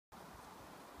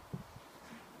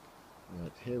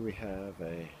Here we have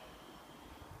a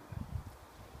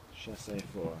chassis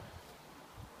for a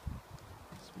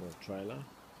small trailer.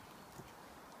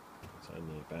 It's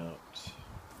only about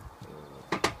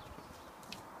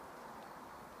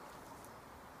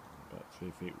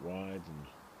 3 feet wide and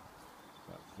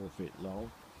about 4 feet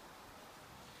long.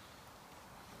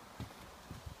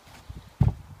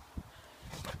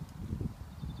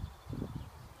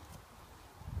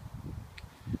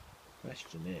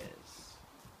 Question is,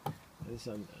 this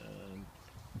a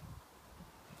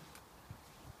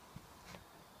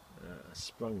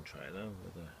sprung trailer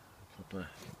with a proper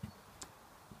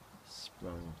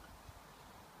sprung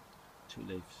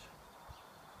 2-leaf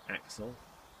axle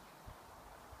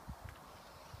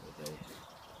with a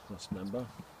cross member,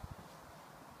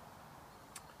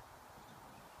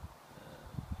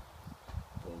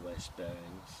 ball race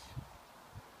bearings,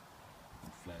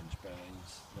 and flange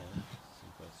bearings there on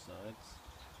both sides.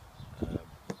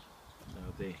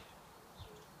 Now the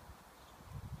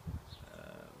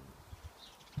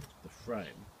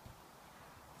frame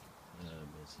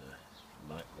is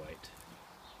lightweight,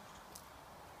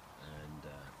 and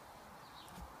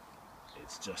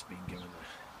it's just been given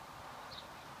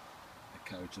a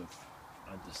coat of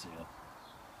underseal.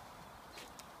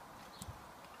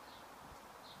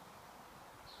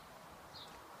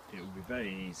 It would be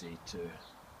very easy to, if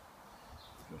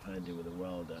you're handy with a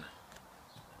welder,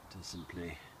 to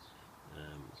simply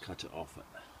cut it off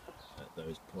at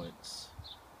those points,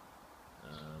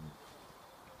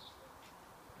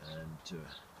 and to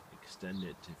extend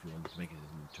it if you want to make it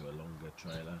into a longer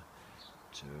trailer,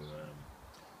 to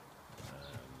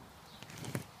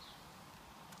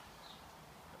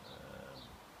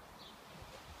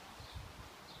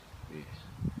be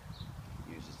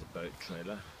used as a boat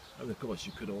trailer. And of course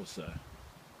you could also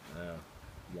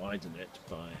widen it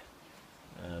by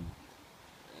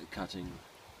cutting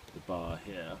the bar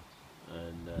here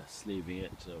and sleeving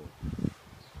it to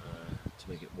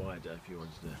make it wider if you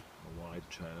wanted a wide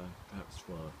trailer, perhaps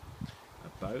for a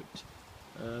boat.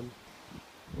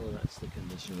 Well, that's the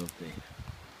condition of the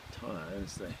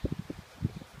tyres. They're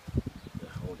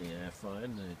holding air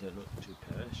fine, they don't look too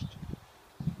perished.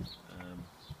 I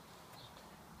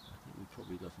think we've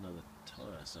probably got another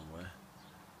tyre somewhere.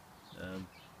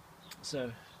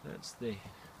 So that's the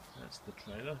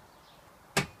trailer.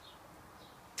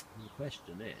 And the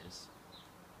question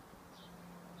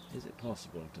is it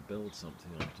possible to build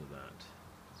something out of that?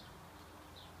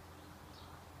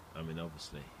 I mean,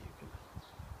 obviously you can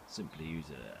simply use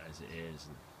it as it is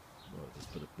and, well,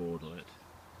 just put a board on it.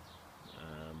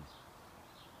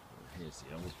 Here's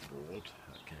the old board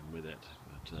that came with it,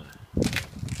 but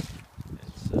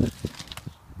it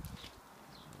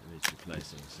needs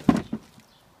replacing, so I'm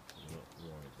not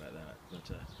worried about that. But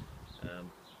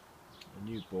a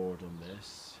new board on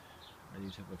this, and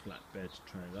you'd have a flatbed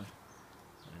trailer,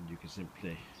 and you can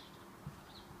simply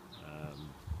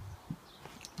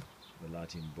the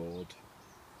lighting board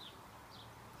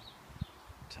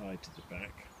tied to the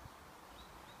back,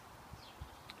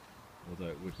 although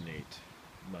it would need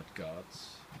mud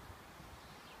guards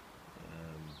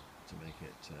to make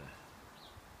it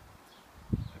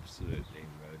absolutely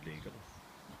road legal.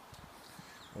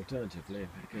 Alternatively,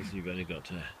 because you've only got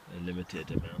a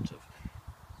limited amount of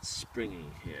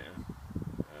springing here,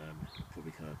 you'll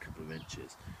probably go a couple of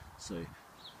inches, so you're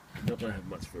not going to have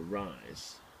much of a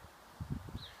rise.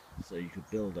 So you could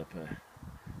build up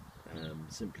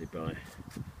simply by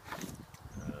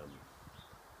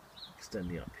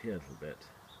extending up here a little bit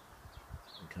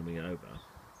and coming over.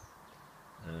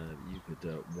 You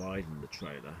could widen the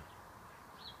trailer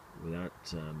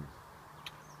without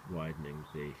widening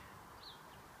the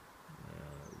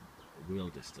wheel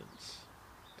distance,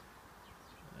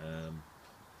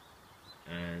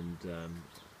 and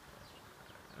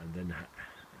then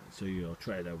so your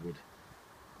trailer would,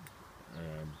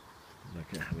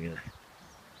 like having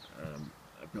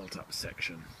a built-up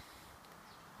section,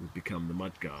 would become the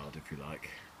mud guard, if you like.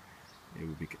 It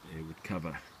would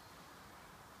cover,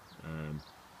 and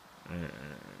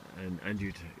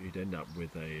you'd end up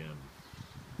with a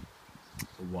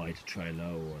wide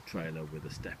trailer, or a trailer with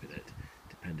a step in it,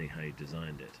 depending how you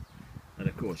designed it. And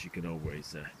of course you can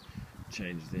always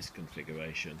change this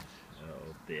configuration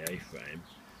of the A-frame.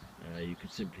 You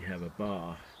could simply have a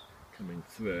bar coming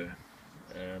through,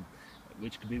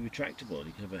 which could be retractable.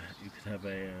 You could have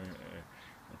a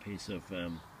piece of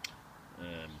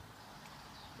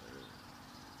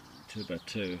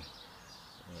 2x2,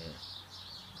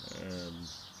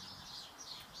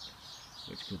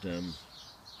 which could a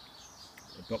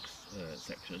box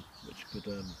section, which could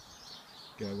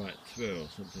go right through, or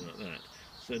something like that.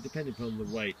 So depending upon the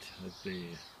weight of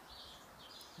the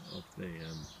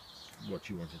what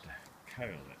you wanted to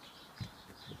carry on it.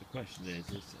 But the question is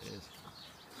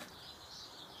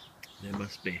there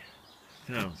must be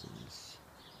thousands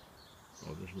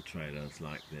of little trailers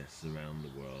like this around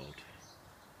the world,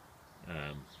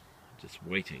 just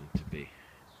waiting to be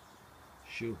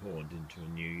shoehorned into a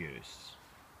new use.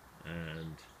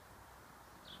 And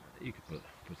you could put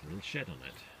a little shed on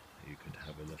it. You could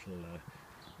have a little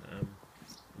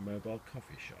mobile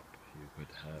coffee shop. You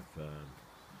could have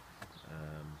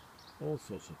all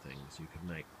sorts of things you could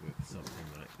make with something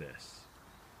like this.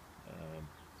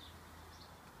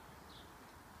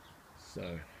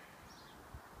 So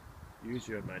use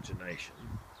your imagination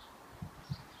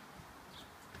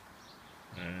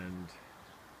and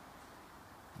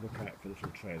look out for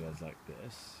little trailers like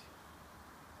this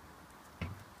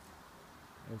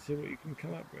and see what you can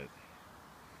come up with,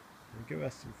 and give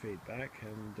us some feedback,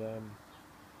 and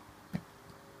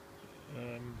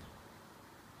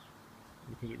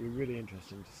because it'd be really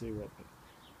interesting to see what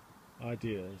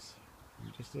ideas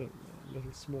from just a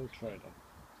little small trailer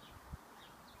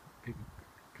people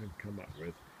can come up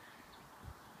with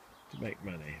to make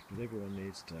money. But everyone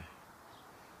needs to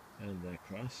earn their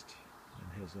crust,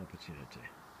 and here's an opportunity,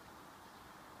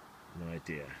 an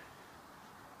idea.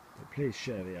 But please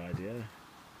share the idea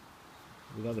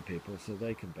with other people so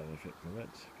they can benefit from it,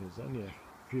 because only a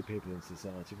few people in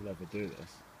society will ever do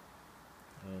this.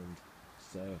 And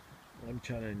so I'm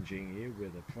challenging you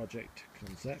with a project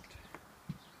concept,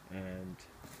 and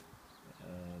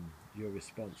your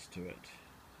response to it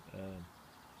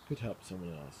could help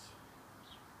someone else.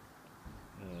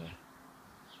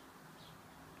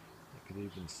 It could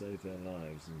even save their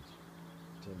lives in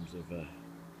terms of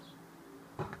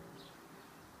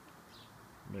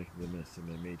making them some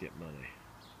immediate money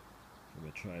from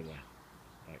a trailer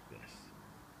like this.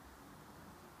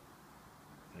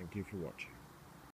 Thank you for watching.